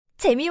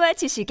재미와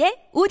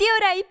지식의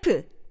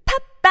오디오라이프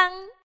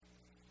팝빵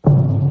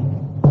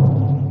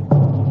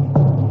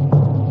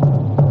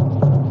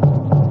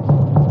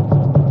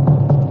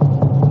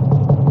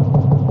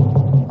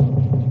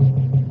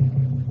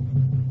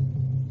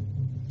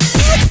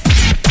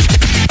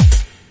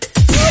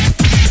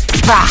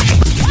Rock.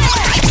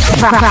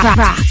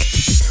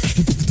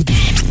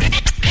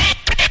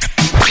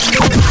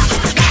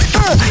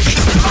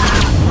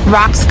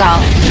 Rock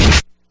Scholar.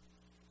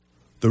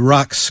 The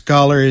ROK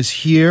Scholar is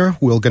here.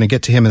 We're going to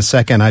get to him in a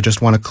second. I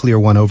just want to clear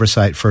one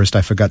oversight first.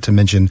 I forgot to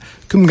mention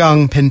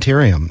Kumgang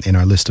Pentarium in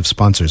our list of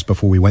sponsors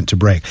before we went to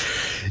break.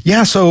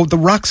 Yeah, so the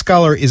ROK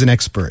Scholar is an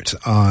expert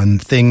on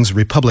things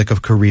Republic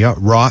of Korea,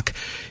 ROK.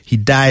 He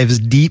dives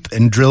deep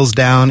and drills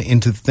down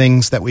into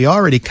things that we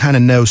already kind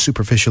of know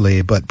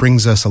superficially, but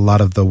brings us a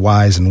lot of the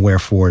whys and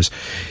wherefores.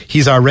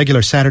 He's our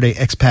regular Saturday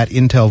expat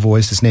intel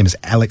voice. His name is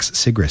Alex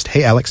Sigrist.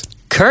 Hey, Alex.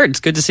 Kurt, it's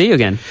good to see you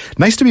again.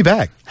 Nice to be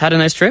back. Had a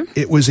nice trip?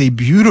 It was a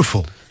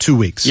beautiful 2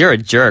 weeks. You're a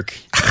jerk.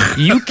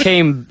 You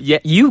came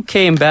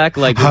back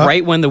like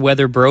right when the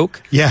weather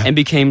broke and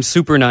became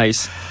super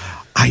nice.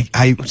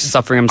 I'm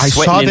suffering. I'm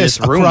sweating saw in this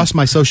this room. Across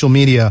my social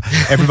media.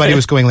 Everybody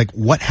was going like,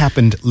 what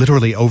happened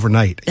literally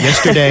overnight?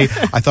 Yesterday,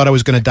 I thought I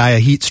was going to die a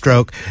heat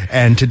stroke,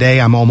 and today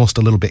I'm almost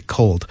a little bit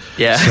cold.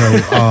 Yeah.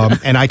 So,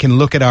 and I can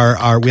look at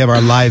we have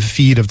our live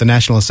feed of the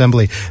National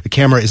Assembly. The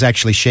camera is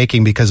actually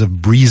shaking because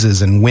of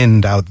breezes and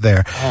wind out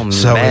there. Oh,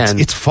 so man.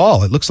 it's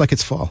fall. It looks like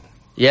it's fall.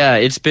 Yeah,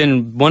 it's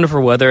been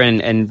wonderful weather,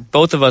 and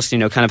both of us,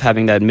 kind of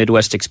having that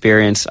Midwest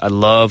experience. I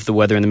love the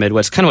weather in the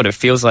Midwest. Kind of what it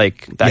feels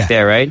like back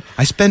there, right?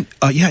 I spent,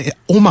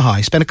 Omaha.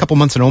 I spent a couple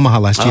months in Omaha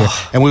last year,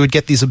 and we would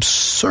get these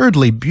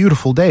absurdly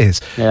beautiful days.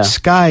 Yeah.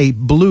 Sky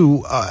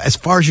blue as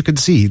far as you could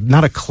see,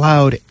 not a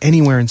cloud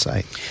anywhere in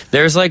sight.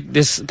 There's like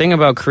this thing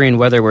about Korean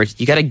weather where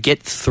you got to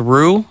get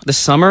through the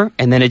summer,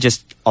 and then it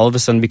just all of a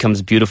sudden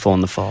becomes beautiful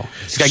in the fall.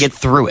 You just got to get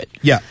through it.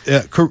 Yeah,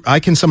 I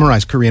can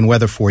summarize Korean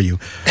weather for you.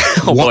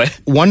 Oh, boy.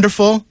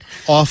 Wonderful,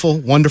 awful,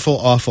 wonderful,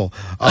 awful.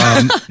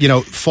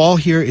 Fall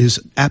here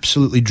is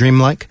absolutely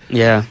dreamlike.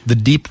 Yeah. The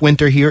deep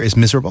winter here is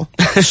miserable.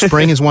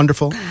 Spring is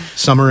wonderful.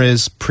 Summer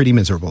is pretty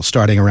miserable,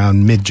 starting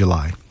around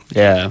mid-July.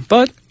 Yeah,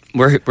 but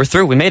we're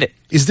through. We made it.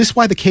 Is this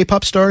why the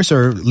K-pop stars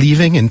are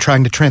leaving and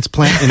trying to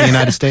transplant in the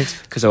United States?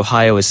 Because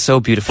Ohio is so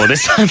beautiful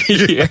this time of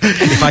year.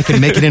 If I can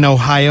make it in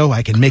Ohio,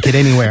 I can make it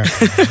anywhere.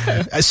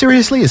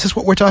 Seriously, is this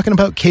what we're talking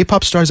about?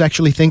 K-pop stars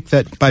actually think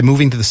that by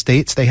moving to the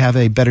States, they have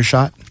a better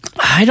shot?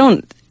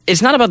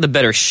 It's not about the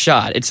better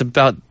shot. It's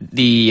about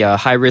the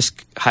high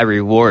risk, high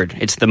reward.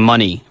 It's the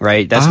money,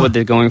 right? That's what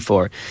they're going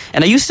for.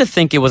 And I used to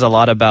think it was a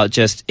lot about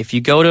just if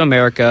you go to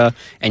America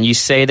and you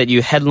say that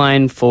you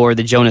headline for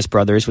the Jonas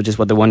Brothers, which is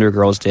what the Wonder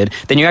Girls did,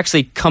 then you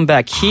actually come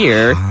back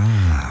here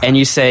and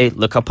you say,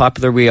 look how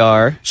popular we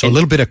are. So a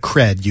little bit of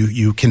cred.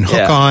 You can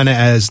hook on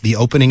as the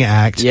opening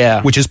act,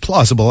 which is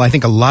plausible. I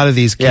think a lot of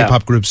these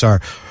K-pop groups are...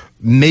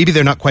 Maybe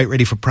they're not quite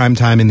ready for prime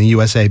time in the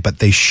USA, but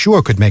they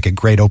sure could make a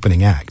great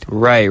opening act.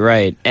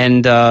 Right.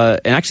 And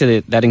actually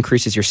that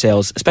increases your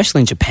sales,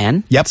 especially in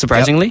Japan,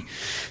 surprisingly. Yep.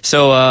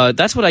 So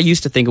that's what I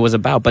used to think it was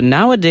about. But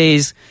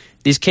nowadays,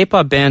 these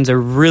K-pop bands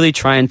are really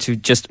trying to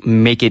just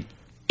make it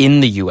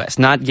in the US,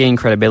 not gain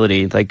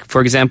credibility. Like,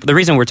 for example, the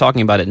reason we're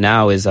talking about it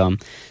now is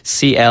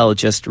CL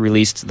just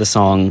released the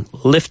song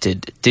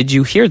Lifted. Did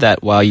you hear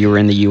that while you were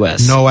in the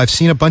US? No, I've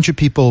seen a bunch of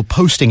people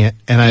posting it,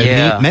 and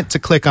I meant to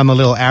click on the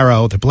little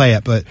arrow to play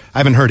it, but I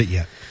haven't heard it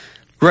yet.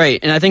 Right,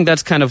 and I think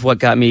that's kind of what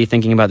got me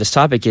thinking about this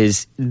topic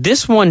is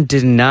this one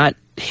did not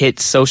hit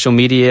social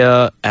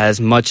media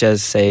as much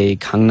as, say,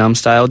 Gangnam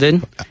Style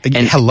did.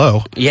 And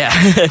hello. Yeah.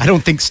 I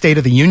don't think State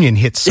of the Union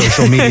hits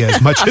social media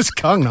as much as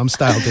Gangnam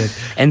Style did.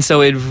 And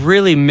so it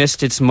really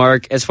missed its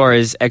mark as far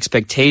as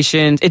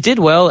expectations. It did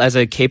well as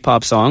a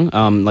K-pop song.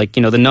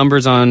 The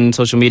numbers on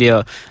social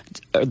media,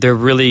 they're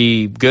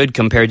really good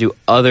compared to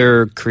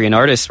other Korean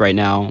artists right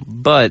now.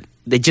 But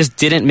they just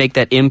didn't make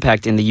that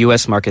impact in the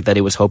U.S. market that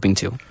it was hoping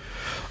to.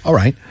 All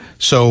right.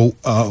 So...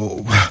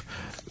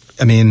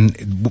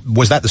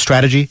 was that the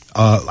strategy?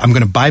 I'm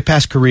going to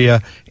bypass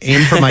Korea,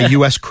 aim for my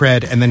U.S.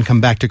 cred, and then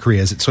come back to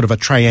Korea. Is it sort of a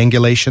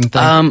triangulation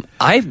thing?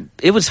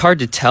 It was hard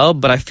to tell,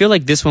 but I feel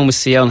like this one with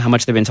CL and how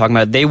much they've been talking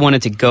about it, they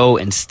wanted to go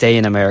and stay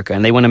in America,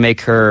 and they want to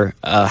make her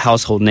a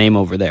household name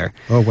over there.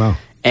 Oh, wow.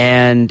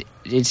 And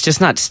it's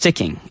just not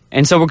sticking.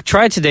 And so we'll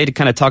try today to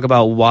kind of talk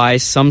about why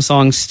some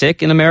songs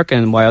stick in America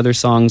and why other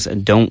songs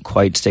don't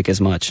quite stick as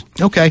much.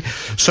 Okay.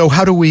 So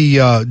how do we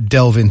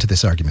delve into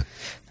this argument?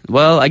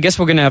 Well, I guess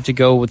we're going to have to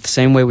go with the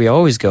same way we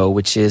always go,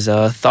 which is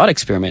a thought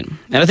experiment.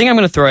 And I think I'm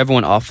going to throw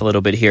everyone off a little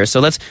bit here. So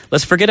let's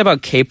forget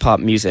about K-pop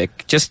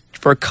music just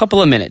for a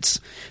couple of minutes.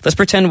 Let's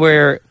pretend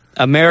we're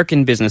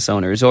American business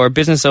owners or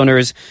business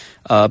owners,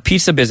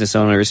 pizza business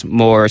owners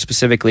more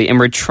specifically, and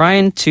we're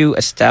trying to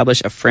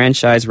establish a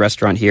franchise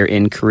restaurant here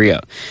in Korea.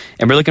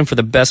 And we're looking for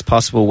the best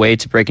possible way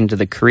to break into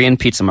the Korean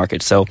pizza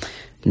market. So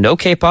no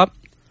K-pop,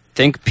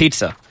 think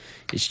pizza.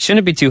 It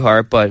shouldn't be too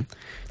hard, but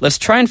let's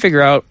try and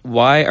figure out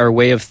why our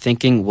way of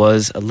thinking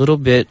was a little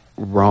bit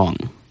wrong.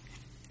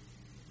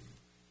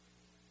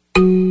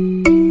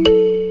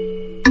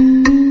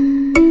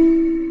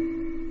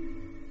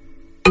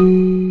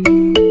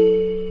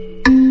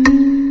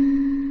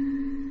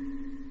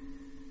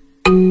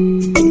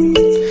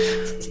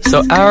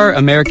 Our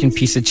American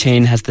pizza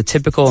chain has the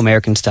typical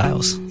American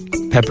styles.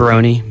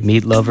 Pepperoni,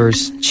 meat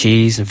lovers,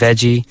 cheese,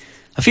 veggie,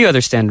 a few other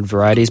standard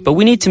varieties, but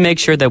we need to make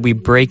sure that we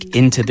break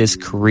into this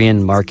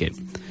Korean market.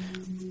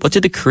 What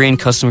do the Korean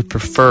customers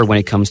prefer when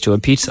it comes to a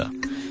pizza?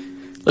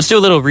 Let's do a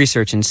little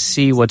research and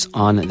see what's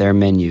on their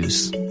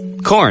menus.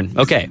 Corn.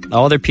 Okay,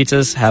 all their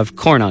pizzas have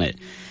corn on it.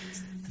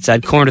 Let's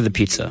add corn to the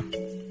pizza.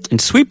 And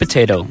sweet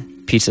potato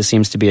pizza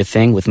seems to be a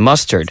thing with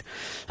mustard.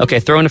 Okay,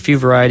 throw in a few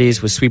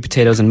varieties with sweet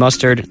potatoes and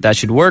mustard. That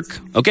should work.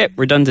 Okay,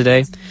 we're done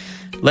today.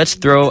 Let's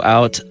throw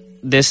out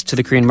this to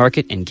the Korean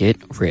market and get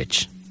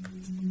rich.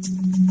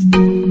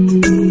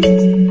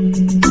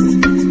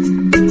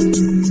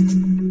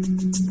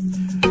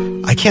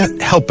 I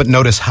can't help but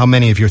notice how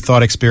many of your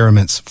thought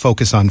experiments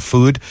focus on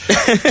food.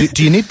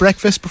 Do you need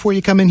breakfast before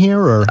you come in here,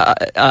 or?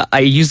 I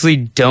usually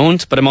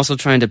don't, but I'm also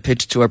trying to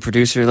pitch to our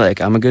producer, like,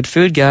 I'm a good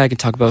food guy. I can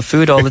talk about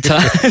food all the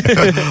time.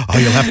 Oh,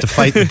 you'll have to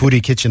fight the booty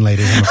kitchen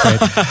ladies, I'm afraid.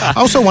 I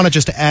also wanted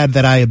just to add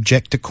that I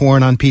object to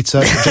corn on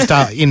pizza, just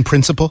in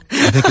principle.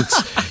 I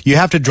think you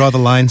have to draw the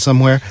line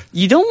somewhere.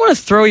 You don't want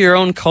to throw your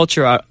own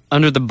culture out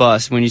under the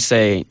bus when you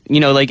say,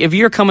 like, if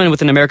you're coming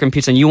with an American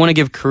pizza and you want to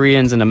give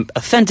Koreans an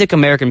authentic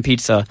American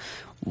pizza,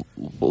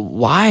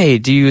 why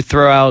do you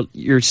throw out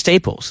your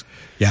staples?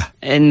 Yeah.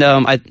 And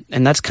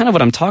that's kind of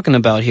what I'm talking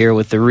about here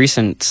with the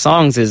recent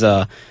songs is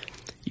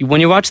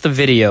when you watch the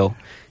video,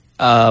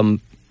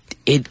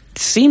 it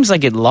seems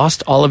like it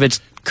lost all of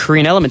its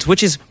Korean elements,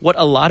 which is what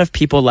a lot of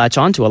people latch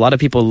onto. A lot of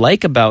people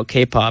like about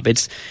K-pop.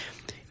 It's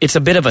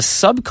a bit of a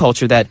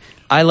subculture that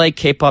I like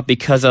K-pop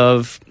because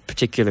of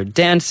particular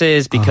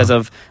dances, because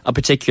of a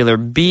particular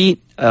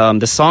beat.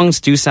 The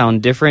songs do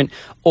sound different,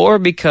 or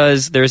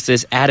because there's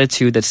this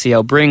attitude that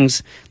CL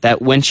brings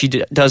that when she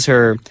does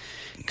her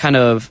kind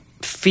of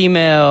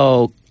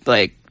female,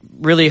 like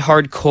really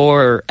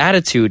hardcore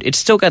attitude, it's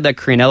still got that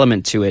Korean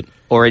element to it,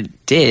 or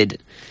it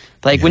did.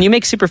 Like when you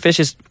make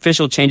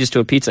superficial changes to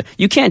a pizza,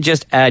 you can't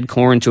just add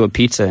corn to a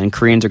pizza and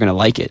Koreans are going to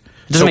like it.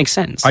 It doesn't make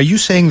sense. Are you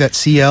saying that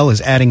CL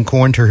is adding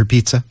corn to her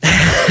pizza?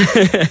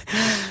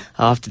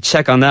 I'll have to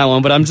check on that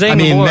one, but I'm saying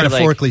more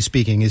metaphorically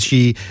speaking, is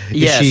she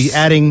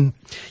adding?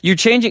 You're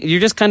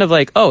just kind of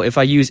like, oh, if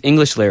I use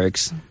English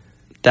lyrics,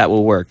 that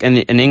will work.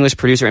 And an English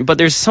producer, but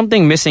there's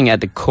something missing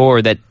at the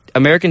core that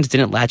Americans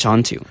didn't latch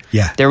onto.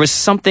 Yeah. There was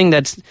something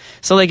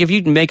so like if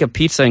you make a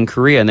pizza in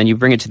Korea and then you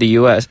bring it to the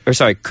US,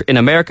 in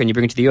America and you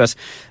bring it to the US,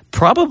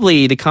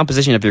 probably the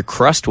composition of your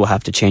crust will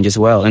have to change as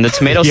well. And the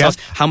tomato sauce,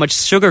 how much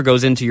sugar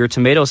goes into your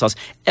tomato sauce,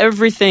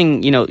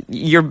 everything,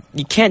 you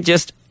can't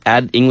just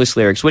add English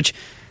lyrics, which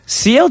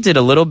CL did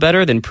a little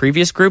better than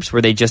previous groups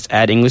where they just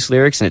add English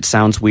lyrics and it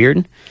sounds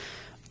weird.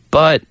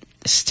 But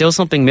still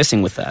something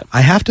missing with that.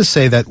 I have to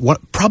say that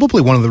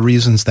probably one of the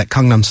reasons that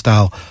Gangnam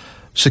Style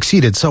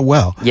succeeded so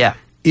well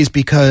is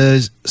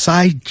because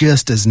Psy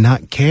just does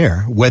not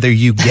care whether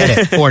you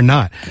get it or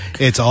not.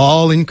 It's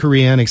all in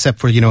Korean except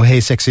for, hey,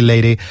 sexy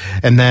lady.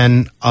 And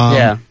then,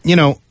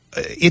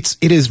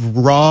 it is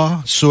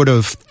raw sort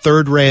of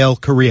third rail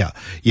Korea.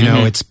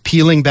 It's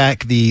peeling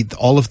back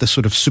all of the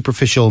sort of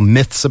superficial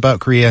myths about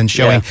Korea and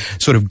showing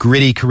sort of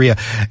gritty Korea.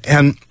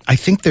 And I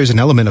think there's an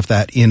element of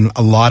that in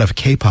a lot of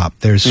K-pop.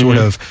 There's sort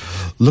of,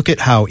 look at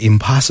how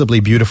impossibly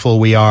beautiful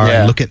we are.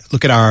 And look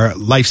at our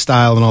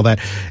lifestyle and all that.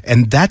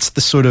 And that's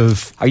the sort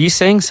of... Are you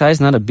saying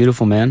Psy's not a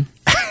beautiful man?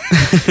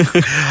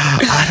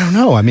 I don't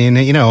know. I mean,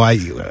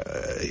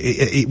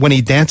 when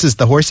he dances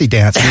the horsey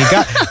dance,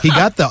 he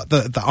got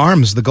the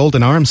arms, the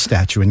golden arms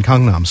statue in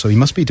Gangnam, so he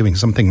must be doing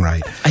something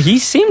right. He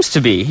seems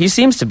to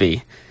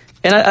be.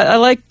 And I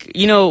like,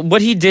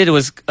 what he did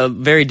was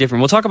very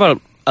different. We'll talk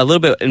about a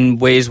little bit in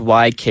ways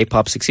why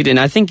K-pop succeeded. And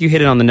I think you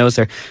hit it on the nose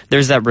there.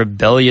 There's that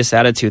rebellious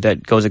attitude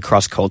that goes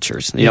across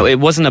cultures. It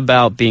wasn't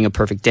about being a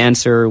perfect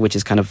dancer, which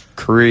is kind of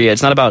Korea.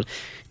 It's not about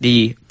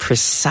the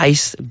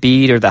precise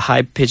beat or the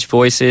high-pitched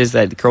voices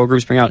that girl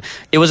groups bring out.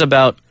 It was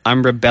about,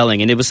 I'm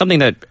rebelling. And it was something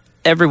that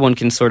everyone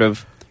can sort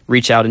of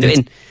reach out and do.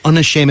 It's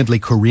unashamedly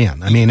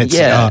Korean. I mean, it's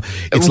like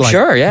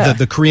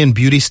the Korean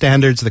beauty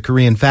standards, the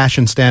Korean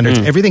fashion standards.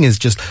 Everything is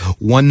just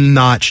one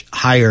notch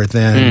higher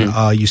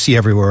than you see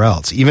everywhere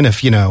else, even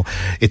if,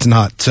 it's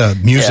not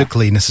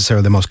musically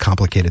necessarily the most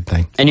complicated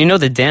thing. And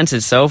the dance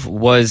itself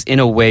was, in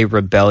a way,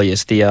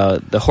 rebellious.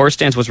 The horse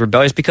dance was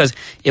rebellious because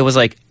it was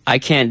like, I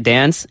can't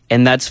dance,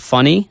 and that's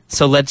funny,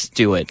 so let's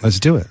do it. Let's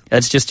do it.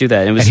 Let's just do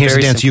that. It was and here's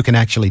a dance you can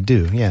actually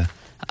do, yeah.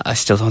 I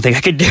still don't think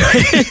I could do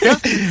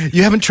it.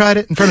 You haven't tried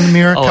it in front of the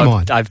mirror? Come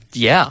on.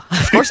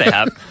 Of course I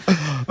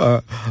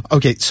have.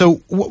 Okay,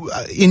 so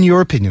in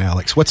your opinion,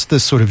 Alex, what's the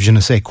sort of je ne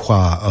sais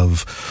quoi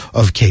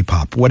of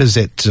K-pop? What is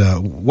it?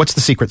 What's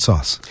the secret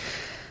sauce?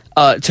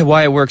 To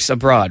why it works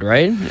abroad,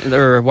 right?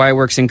 Or why it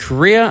works in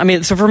Korea? I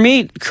mean, so for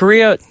me,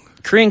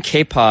 Korean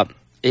K-pop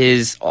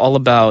is all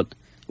about...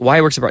 Why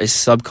it works abroad is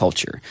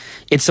subculture.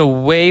 It's a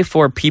way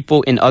for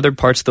people in other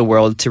parts of the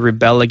world to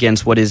rebel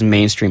against what is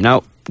mainstream.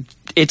 Now,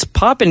 it's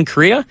pop in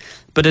Korea,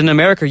 but in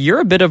America, you're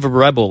a bit of a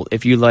rebel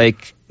if you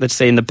like let's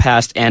say in the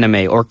past,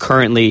 anime, or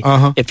currently,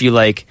 if you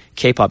like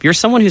K-pop. You're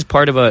someone who's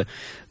part of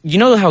you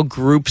know how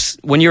groups,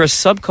 when you're a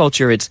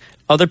subculture, it's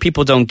other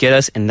people don't get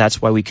us, and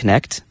that's why we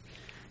connect.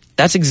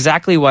 That's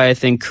exactly why I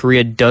think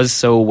Korea does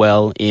so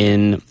well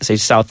in, say,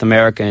 South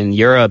America and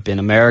Europe and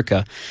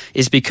America,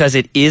 is because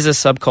it is a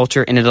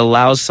subculture and it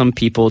allows some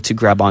people to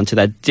grab onto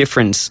that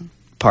difference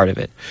part of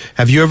it.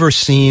 Have you ever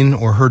seen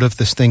or heard of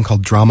this thing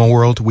called Drama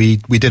World? We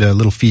did a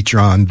little feature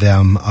on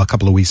them a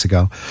couple of weeks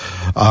ago.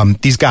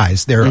 These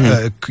guys,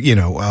 they're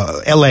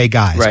LA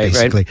guys,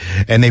 basically,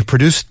 and they've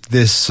produced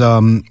this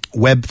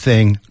web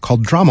thing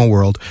called Drama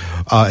World.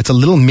 It's a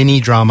little mini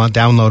drama,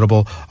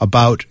 downloadable,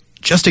 about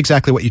just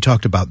exactly what you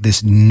talked about,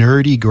 this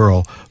nerdy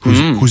girl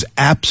who's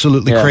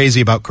absolutely crazy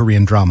about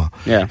Korean drama.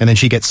 Yeah. And then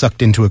she gets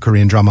sucked into a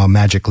Korean drama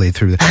magically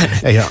through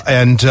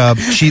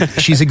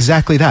she's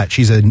exactly that.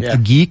 She's a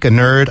geek, a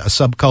nerd, a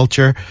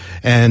subculture,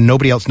 and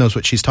nobody else knows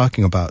what she's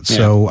talking about. Yeah.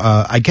 So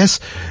I guess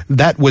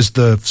that was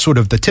the sort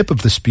of the tip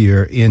of the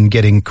spear in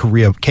getting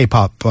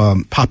K-pop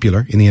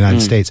popular in the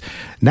United States.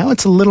 Now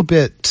it's a little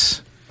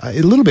bit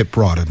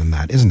broader than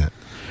that, isn't it?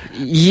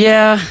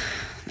 Yeah.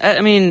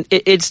 I mean,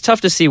 it's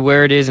tough to see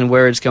where it is and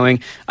where it's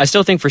going. I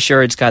still think for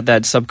sure it's got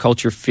that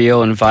subculture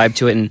feel and vibe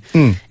to it,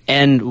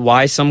 and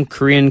why some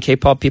Korean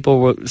K-pop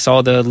people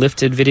saw the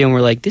Lifted video and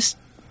were like,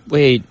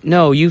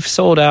 no, you've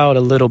sold out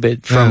a little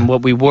bit from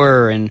what we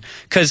were. And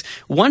because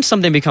once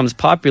something becomes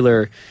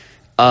popular,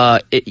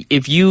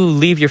 if you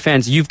leave your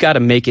fans, you've got to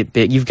make it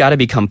big. You've got to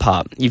become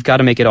pop. You've got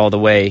to make it all the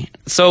way.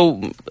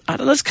 So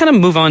let's kind of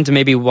move on to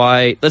maybe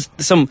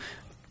some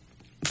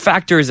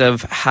factors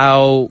of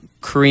how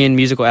Korean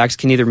musical acts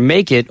can either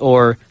make it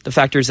or the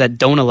factors that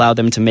don't allow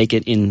them to make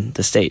it in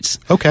the States.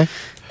 Okay.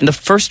 And the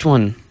first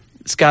one,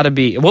 it's got to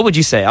be, what would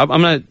you say?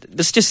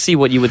 Let's just see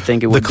what you would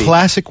think it would be. The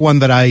classic one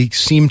that I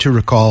seem to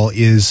recall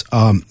is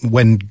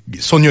when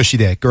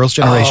Sonyeoside, Girls'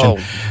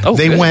 Generation,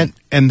 they good. went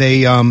and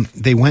they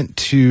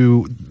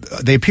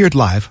appeared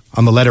live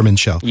on the Letterman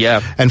show.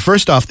 Yeah. And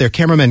first off, their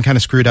cameraman kind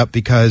of screwed up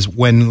because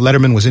when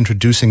Letterman was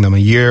introducing them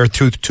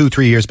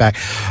 3 years back,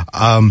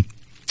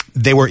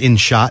 they were in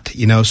shot,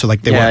 so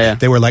like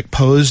they were like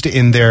posed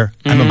in their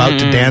I'm about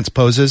to dance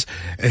poses,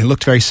 and it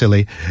looked very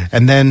silly.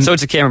 And then so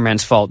it's a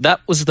cameraman's fault. That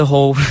was the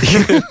whole.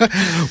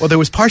 Well, there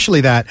was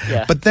partially that,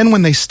 but then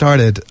when they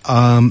started,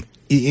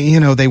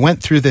 they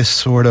went through this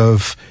sort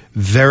of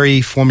very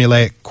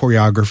formulaic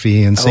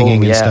choreography and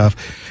singing and stuff,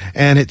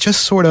 and it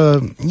just sort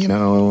of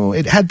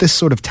it had this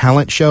sort of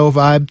talent show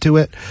vibe to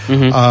it.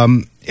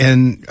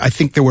 And I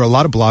think there were a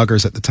lot of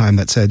bloggers at the time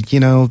that said,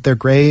 they're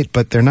great,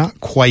 but they're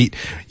not quite,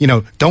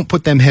 don't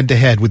put them head to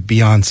head with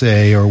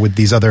Beyonce or with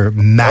these other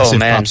massive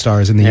pop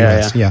stars in the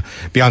U.S. Yeah.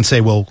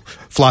 Beyonce will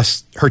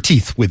floss her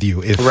teeth with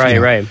you if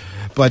right.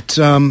 But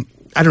I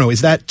don't know.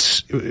 Is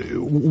that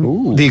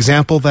the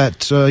example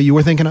that you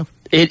were thinking of?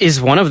 It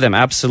is one of them,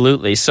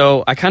 absolutely.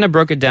 So I kind of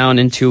broke it down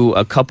into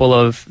a couple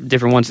of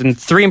different ones, and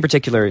three in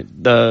particular.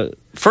 The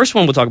first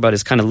one we'll talk about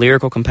is kind of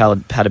lyrical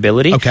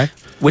compatibility,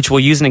 which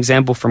we'll use an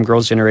example from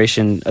Girls'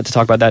 Generation to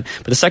talk about that.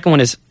 But the second one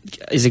is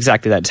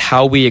exactly that. It's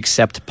how we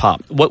accept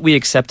pop, what we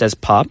accept as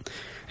pop.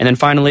 And then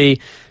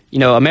finally,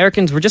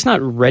 Americans, we're just not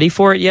ready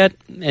for it yet.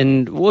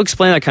 And we'll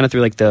explain that kind of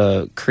through like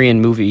the Korean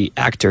movie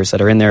actors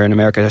that are in there in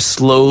America. They're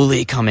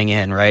slowly coming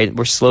in, right?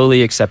 We're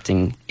slowly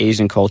accepting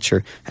Asian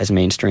culture as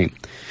mainstream.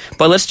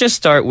 But let's just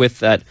start with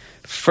that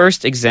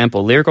first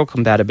example, lyrical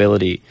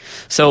compatibility.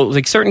 So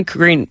like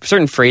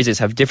certain phrases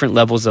have different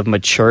levels of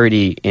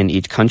maturity in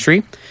each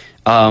country.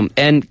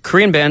 And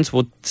Korean bands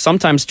will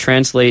sometimes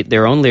translate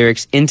their own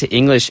lyrics into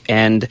English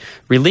and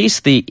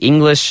release the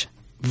English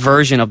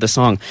version of the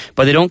song,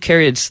 but they don't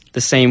carry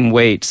the same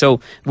weight. So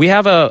we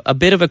have a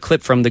bit of a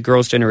clip from the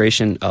Girls'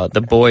 Generation,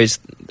 the boys'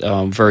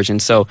 version.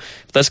 So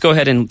let's go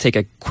ahead and take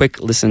a quick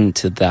listen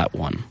to that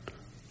one.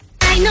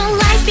 I know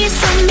life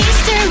is a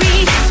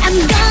mystery.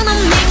 I'm gonna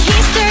make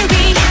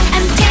history.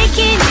 I'm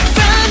taking it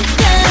from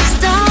the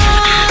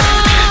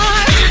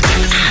start.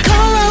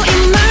 Call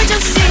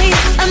emergency.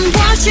 I'm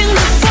watching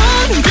the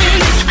phone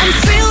ring. I'm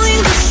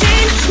feeling the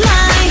same.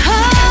 My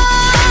heart.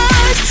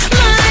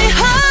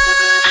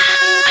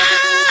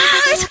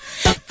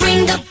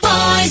 Bring the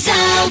boys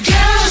out.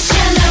 Girls'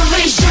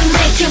 Generation.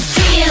 Make you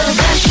feel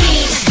the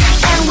heat.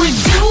 And we're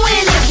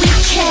doing it. We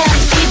can't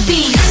be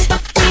beat.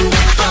 Bring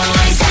the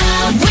boys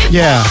out.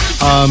 Yeah,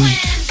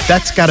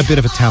 that's got a bit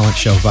of a talent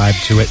show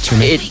vibe to it to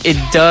me. It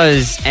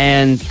does,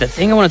 and the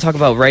thing I want to talk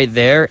about right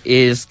there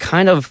is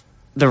kind of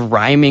the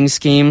rhyming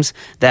schemes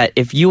that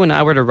if you and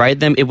I were to write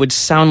them, it would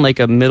sound like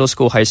a middle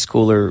school, high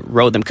schooler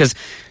wrote them, because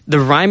the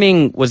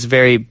rhyming was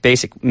very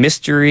basic,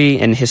 mystery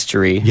and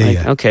history.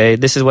 Okay,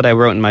 this is what I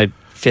wrote in my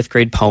 5th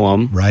grade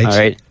poem. Right. All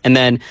right, and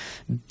then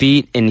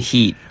beat and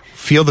heat.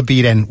 Feel the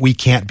beat and we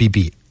can't be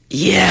beat.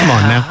 Yeah. Come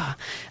on now.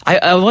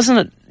 I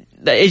wasn't...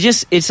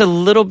 It's a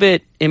little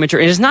bit immature.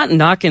 And it's not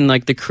knocking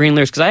like the Korean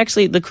lyrics, because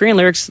the Korean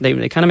lyrics,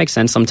 they kind of make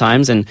sense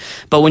sometimes.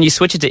 But when you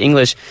switch it to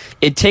English,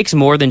 it takes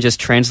more than just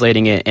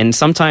translating it. And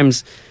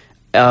sometimes,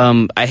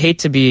 I hate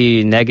to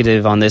be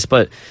negative on this,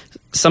 but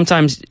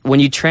sometimes when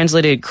you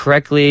translate it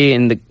correctly,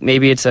 and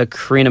maybe it's a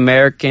Korean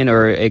American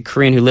or a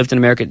Korean who lived in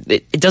America,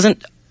 it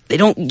doesn't. They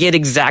don't get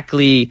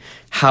exactly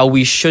how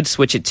we should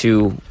switch it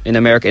to in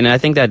America, and I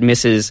think that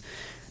misses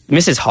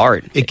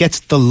hard. It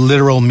gets the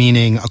literal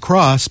meaning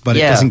across, but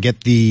it Yeah. doesn't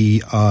get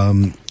the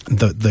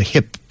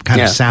hip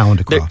kind of sound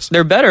across.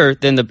 They're better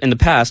than in the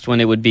past when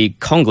it would be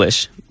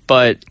Konglish,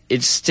 but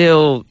it's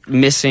still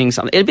missing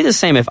something. It'd be the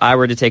same if I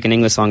were to take an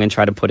English song and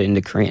try to put it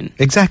into Korean.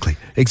 Exactly.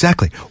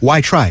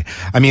 Why try?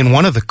 I mean,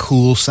 one of the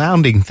cool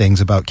sounding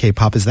things about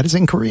K-pop is that it's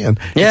in Korean.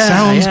 Yeah, it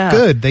sounds yeah.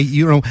 good.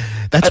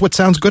 That's what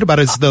sounds good about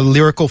it is the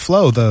lyrical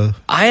flow.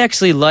 I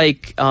actually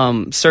like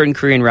certain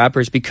Korean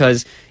rappers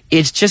because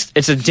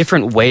it's a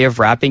different way of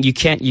rapping. You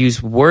can't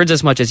use words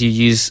as much as you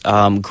use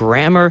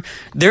grammar.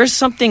 There's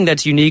something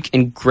that's unique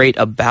and great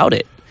about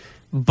it.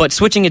 But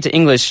switching it to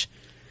English,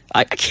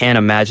 I can't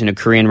imagine a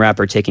Korean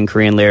rapper taking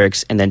Korean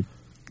lyrics and then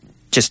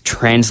just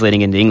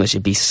translating into English.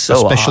 It'd be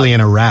so especially odd. in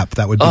a rap.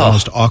 That would be the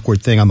most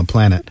awkward thing on the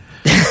planet.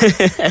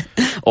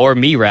 Or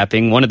me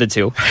rapping, one of the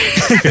two.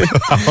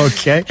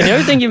 Okay. And the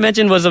other thing you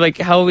mentioned was like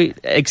how we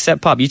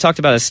accept pop. You talked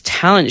about a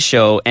talent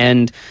show,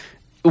 and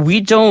we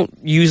don't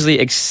usually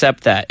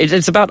accept that.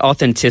 It's about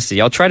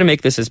authenticity. I'll try to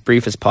make this as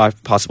brief as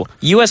possible.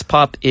 U.S.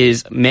 pop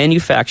is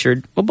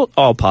manufactured. Well,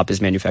 all pop is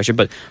manufactured,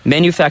 but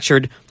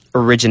manufactured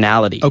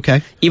originality.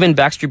 Okay. Even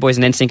Backstreet Boys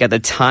and NSYNC at the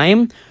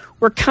time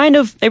were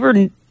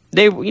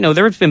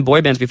there's been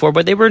boy bands before,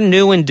 but they were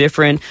new and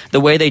different. The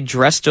way they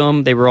dressed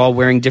them, they were all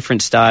wearing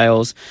different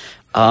styles.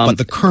 But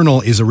the kernel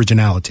is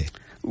originality.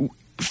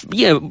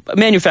 Yeah,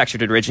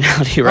 manufactured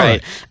originality,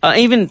 right?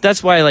 Even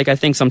that's why, I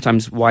think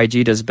sometimes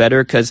YG does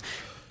better because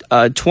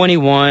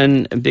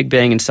 21 and Big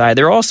Bang and Psy,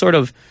 they're all sort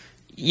of,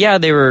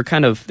 they were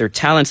kind of their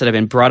talents that have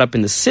been brought up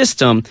in the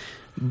system,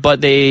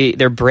 but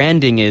their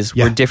branding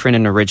were different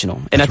and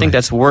original, and I think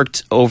that's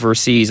worked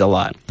overseas a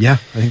lot. Yeah,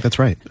 I think that's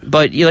right.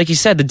 But like you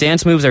said, the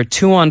dance moves are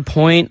too on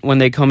point when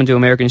they come into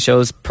American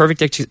shows.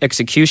 Perfect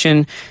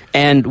execution,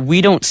 and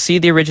we don't see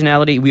the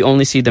originality; we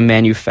only see the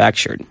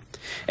manufactured.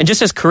 And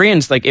just as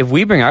Koreans, if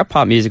we bring our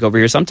pop music over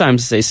here,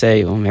 sometimes they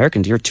say, "Oh,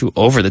 Americans, you're too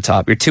over the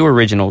top. You're too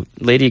original."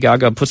 Lady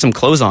Gaga put some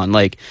clothes on,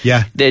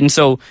 And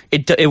so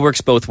it works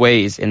both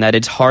ways in that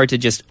it's hard to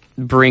just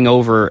bring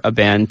over a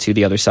band to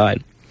the other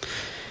side.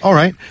 All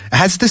right.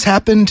 Has this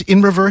happened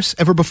in reverse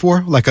ever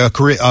before? Like a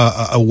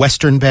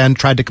Western band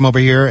tried to come over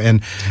here,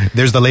 and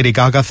there's the Lady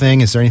Gaga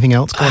thing. Is there anything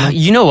else going on?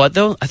 You know what,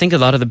 though? I think a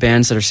lot of the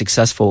bands that are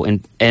successful,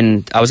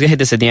 and I was going to hit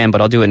this at the end, but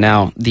I'll do it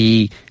now.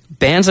 The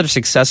bands that are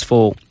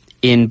successful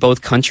in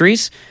both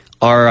countries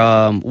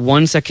are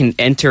ones that can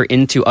enter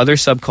into other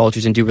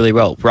subcultures and do really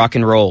well. Rock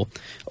and roll.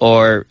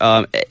 Or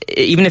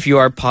even if you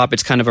are pop,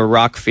 it's kind of a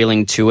rock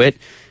feeling to it.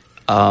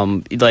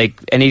 At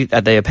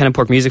the Pen and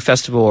Pork Music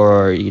Festival,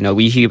 or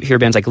we hear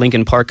bands like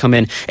Linkin Park come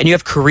in, and you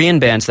have Korean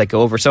bands that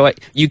go over. So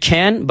you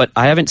can, but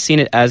I haven't seen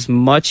it as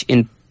much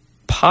in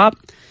pop.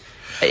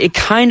 It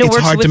kind of works.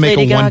 It's hard with to make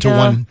Lady a Gaga.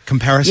 one-to-one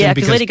comparison. Yeah,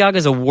 because Lady Gaga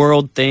is a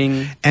world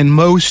thing, and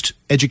most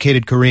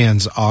educated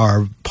Koreans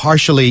are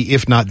partially,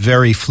 if not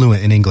very,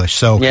 fluent in English,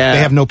 so they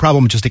have no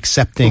problem just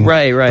accepting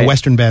the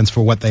Western bands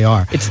for what they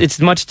are. It's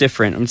much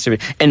different.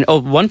 And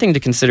one thing to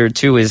consider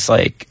too is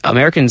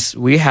Americans.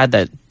 We had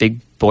that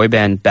big boy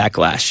band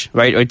backlash,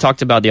 right? We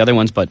talked about the other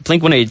ones, but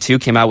Blink-182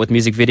 came out with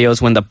music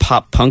videos when the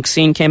pop punk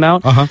scene came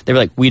out. They were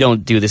like, we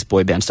don't do this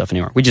boy band stuff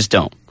anymore. We just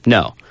don't.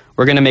 No.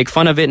 We're going to make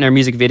fun of it in our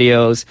music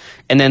videos.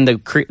 And then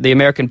the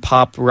American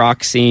pop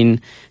rock scene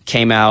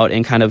came out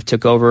and kind of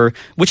took over,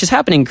 which is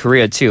happening in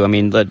Korea too. I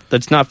mean,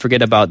 let's not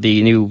forget about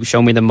the new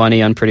Show Me the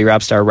Money on Pretty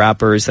Rap Star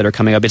rappers that are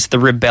coming up. It's the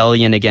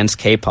rebellion against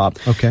K-pop.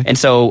 Okay. And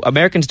so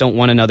Americans don't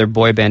want another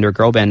boy band or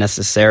girl band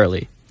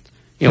necessarily.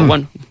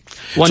 One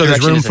so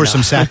there's room is for enough.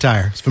 some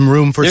satire. There's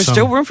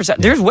Still room for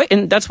satire. Yeah.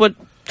 And that's what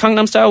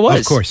Gangnam Style was.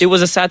 Of course. It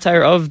was a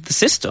satire of the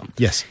system.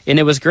 Yes. And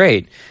it was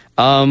great.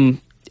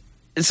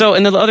 So,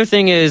 and the other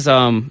thing is,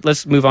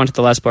 let's move on to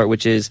the last part,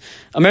 which is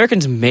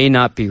Americans may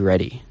not be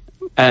ready.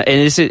 And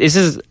this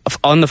is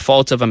on the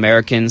fault of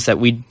Americans that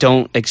we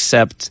don't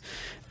accept.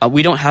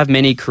 We don't have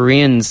many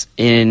Koreans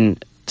in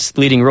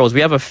leading roles.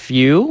 We have a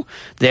few.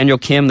 Daniel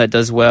Kim that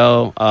does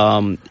well.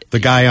 The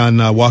guy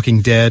on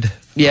Walking Dead.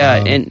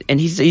 Yeah, and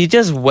he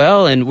does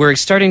well, and we're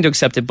starting to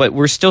accept it, but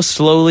we're still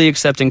slowly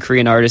accepting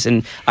Korean artists,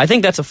 and I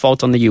think that's a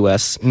fault on the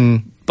U.S.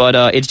 But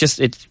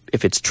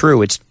if it's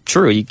true, it's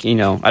true.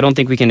 I don't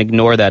think we can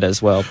ignore that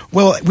as well.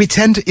 Well, we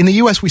tend to, in the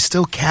U.S., we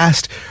still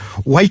cast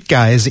white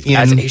guys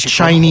in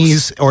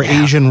Chinese or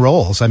Asian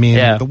roles. I mean,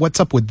 but what's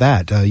up with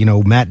that?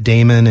 Matt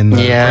Damon and the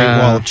Great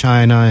Wall of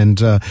China and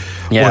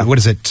what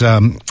is it?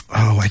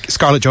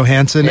 Scarlett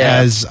Johansson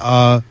as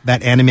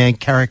that anime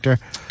character.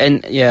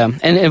 And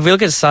if we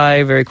look at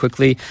Psy very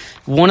quickly,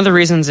 one of the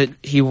reasons that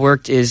he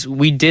worked is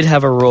we did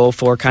have a role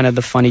for kind of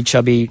the funny,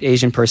 chubby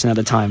Asian person at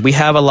the time. We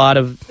have a lot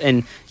of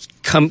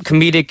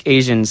comedic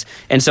Asians,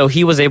 and so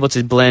he was able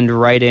to blend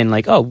right in,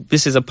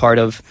 this is a part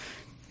of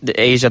the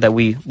Asia that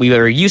we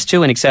are used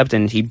to and accept,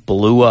 and he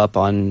blew up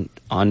on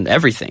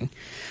everything.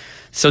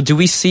 So do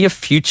we see a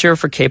future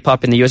for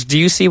K-pop in the U.S.? Do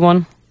you see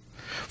one?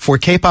 For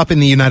K-pop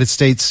in the United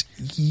States,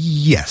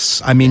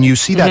 yes. I mean, you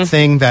see that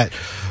thing that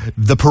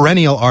the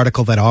perennial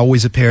article that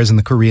always appears in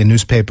the Korean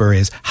newspaper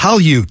is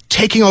Hallyu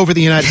taking over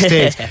the United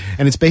States.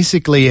 And it's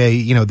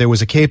basically there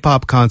was a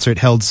K-pop concert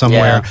held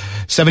somewhere.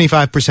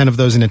 75% of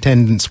those in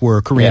attendance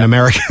were Korean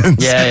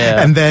Americans.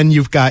 And then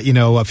you've got,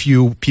 a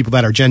few people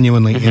that are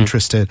genuinely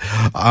interested.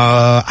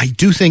 I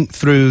do think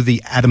through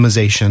the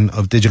atomization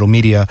of digital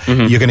media,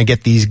 you're going to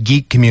get these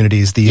geek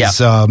communities, these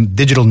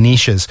digital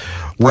niches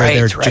where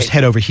they're just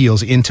head over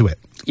heels into it.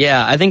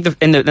 Yeah, I think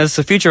that's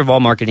the future of all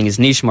marketing is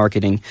niche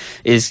marketing,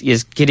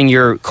 is getting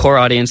your core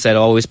audience that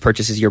always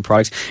purchases your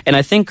products. And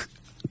I think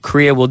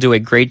Korea will do a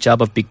great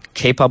job of,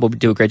 K-pop will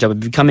do a great job of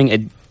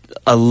becoming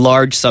a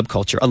large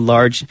subculture, a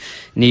large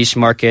niche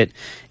market.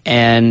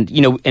 And,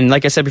 and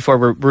like I said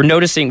before, we're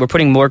noticing, we're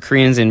putting more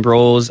Koreans in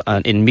roles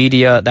in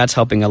media. That's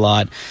helping a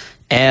lot.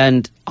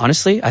 And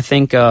honestly, I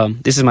think,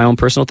 this is my own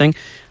personal thing,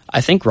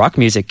 I think rock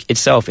music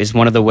itself is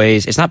one of the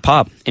ways, it's not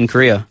pop in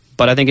Korea,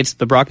 but I think it's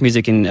the rock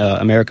music in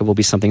America will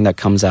be something that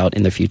comes out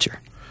in the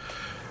future.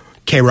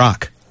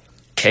 K-rock.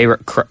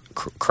 Croc.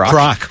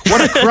 Croc.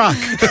 What a croc.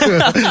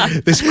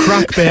 This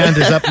croc band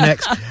is up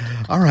next.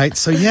 All right.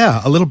 So,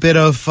 a little bit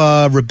of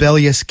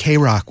rebellious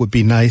K-rock would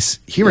be nice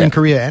here in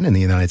Korea and in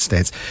the United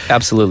States.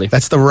 Absolutely.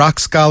 That's the ROK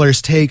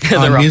Scholar's take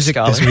on music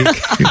this week.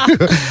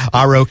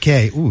 ROK.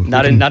 Ooh,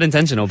 not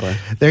intentional, but.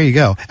 There you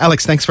go.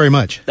 Alex, thanks very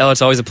much. Oh,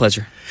 it's always a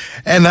pleasure.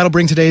 And that'll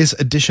bring today's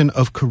edition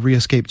of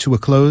Koreascape to a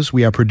close.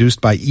 We are produced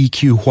by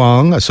EQ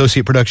Huang.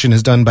 Associate production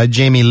is done by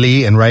Jamie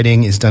Lee, and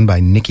writing is done by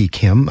Nikki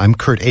Kim. I'm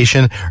Kurt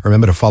Asian.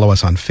 Remember to follow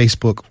us on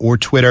Facebook or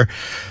Twitter.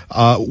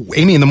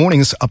 Amy in the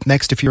Morning's up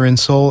next if you're in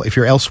Seoul. If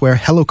you're elsewhere,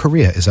 Hello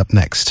Korea is up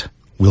next.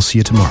 We'll see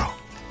you tomorrow.